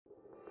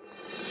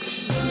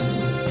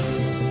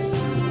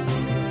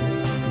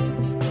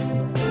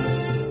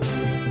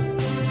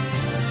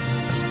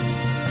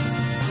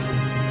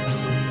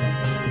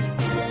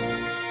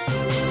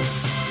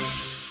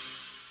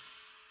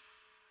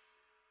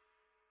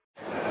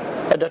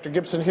Hi, Dr.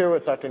 Gibson here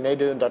with Dr.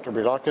 Naidu and Dr.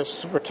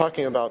 Brilakis. We're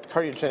talking about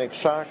cardiogenic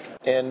shock,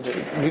 and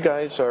you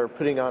guys are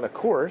putting on a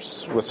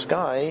course with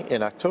Sky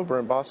in October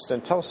in Boston.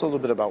 Tell us a little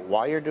bit about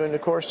why you're doing the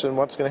course and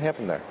what's going to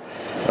happen there.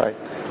 Right.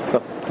 So,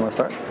 you want to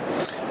start?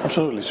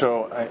 Absolutely.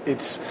 So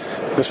it's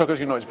the shock, as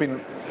you know, it's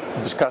been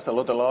discussed a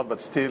lot,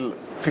 but still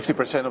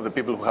 50% of the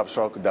people who have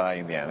shock die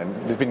in the end,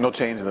 and there's been no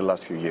change in the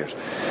last few years.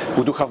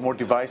 We do have more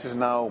devices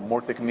now,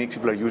 more techniques.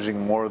 People are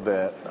using more of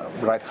the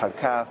right heart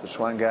cath, the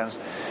Swan-Ganz,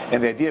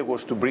 and the idea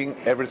was to bring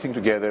everything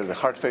together, the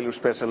heart failure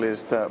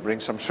specialist,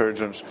 bring some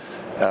surgeons,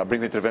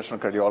 bring the interventional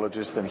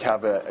cardiologist, and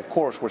have a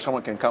course where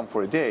someone can come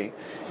for a day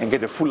and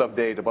get a full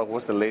update about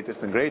what's the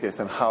latest and greatest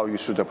and how you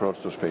should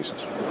approach those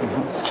patients.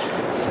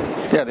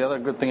 Yeah, the other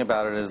good thing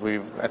about it is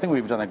I think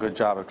we've done a good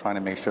job of trying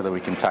to make sure that we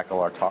can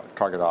tackle our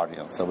target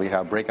audience. So we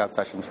have breakout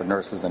sessions for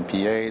nurses and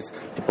PAs,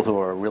 people who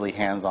are really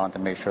hands-on to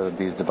make sure that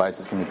these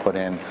devices can be put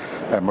in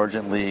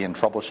emergently and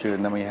troubleshoot.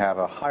 And then we have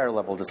a higher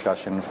level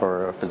discussion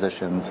for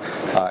physicians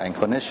and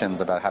clinicians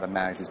about how to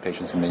manage these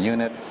patients in the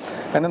unit.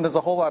 And then there's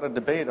a whole lot of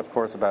debate, of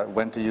course, about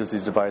when to use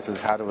these devices,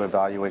 how to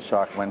evaluate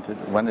shock,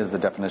 when does the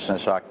definition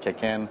of shock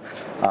kick in,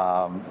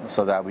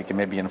 so that we can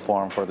maybe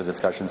inform further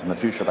discussions in the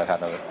future about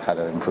how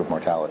to improve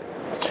mortality.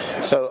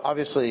 So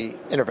obviously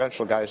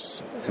interventional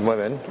guys and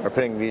women are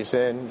putting these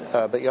in,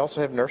 but you also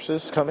have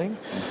nurses coming.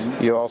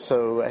 Mm-hmm. You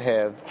also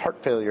have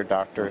heart failure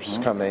doctors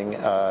coming.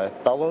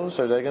 Fellows,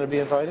 are they going to be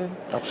invited?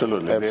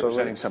 Absolutely. They're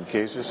presenting some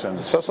cases.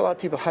 So it's a lot of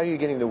people. How are you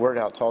getting the word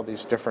out to all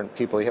these different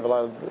people? You have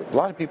a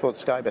lot of people at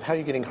Sky, but how are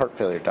you getting heart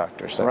failure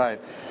doctors? Right.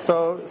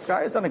 So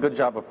Sky has done a good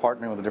job of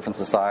partnering with the different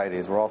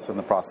societies. We're also in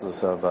the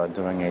process of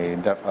doing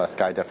a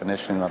Sky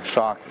definition of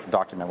shock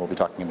document we'll be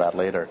talking about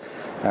later.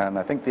 And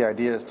I think the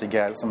idea is to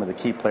get some of the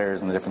key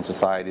players in the different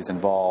societies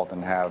involved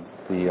and have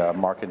the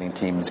marketing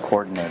teams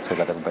coordinate so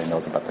that everybody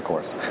knows about the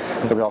course.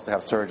 So we also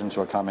have surgeons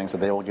who are coming, so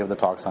they will give the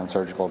talks on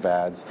surgical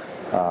VADs,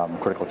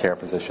 critical care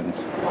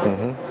physicians.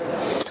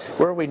 Mm-hmm.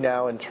 Where are we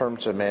now in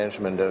terms of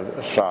management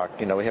of shock?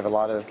 You know, we have a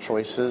lot of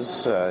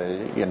choices. We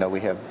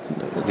have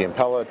the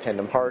Impella,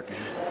 Tandem Heart.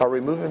 Are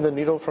we moving the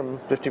needle from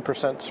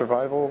 50%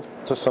 survival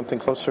to something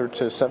closer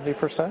to 70%?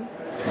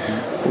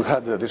 Mm-hmm. We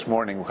had this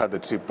morning. We had the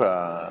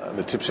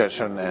chip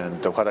session,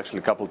 and we had actually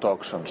a couple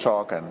talks on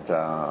shock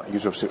and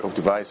use of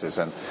devices.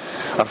 And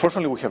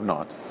unfortunately, we have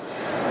not.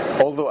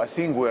 Although I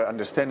think we're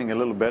understanding a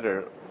little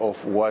better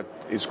of what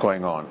is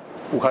going on.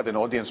 We had an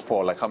audience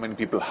poll, like how many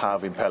people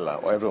have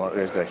Impella? Everyone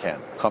raised their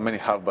hand. How many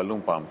have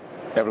balloon pump?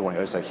 Everyone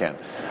raised their hand.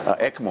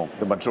 ECMO,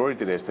 the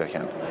majority raised their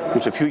hand.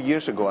 Which a few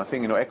years ago, I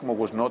think ECMO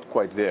was not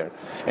quite there.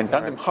 And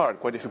Tandem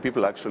Heart, quite a few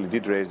people actually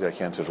did raise their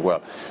hands as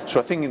well. So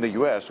I think in the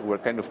US, we're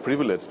kind of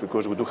privileged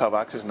because we do have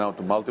access now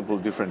to multiple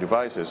different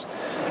devices.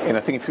 And I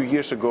think a few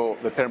years ago,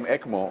 the term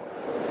ECMO,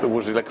 it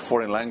was like a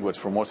foreign language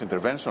for most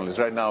interventionalists.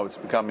 Right now, it's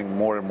becoming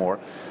more and more.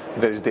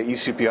 There is the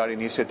eCPR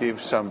initiative.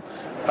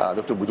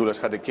 Dr. Boudulas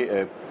had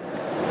a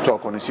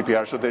talk on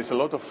eCPR. So there's a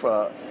lot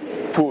of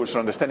push on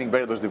understanding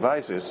better those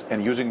devices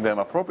and using them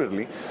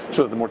appropriately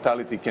so that the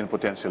mortality can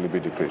potentially be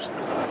decreased.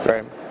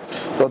 Great.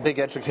 Well, big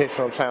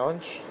educational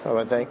challenge. I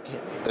want to thank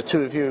the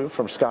two of you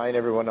from Sky and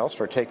everyone else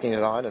for taking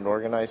it on and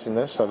organizing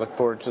this. I look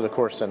forward to the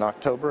course in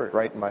October,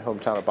 right in my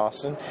hometown of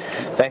Boston.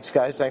 Thanks,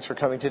 guys. Thanks for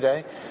coming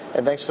today.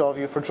 And thanks to all of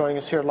you for joining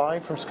us here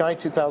live from Sky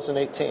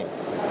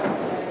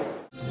 2018.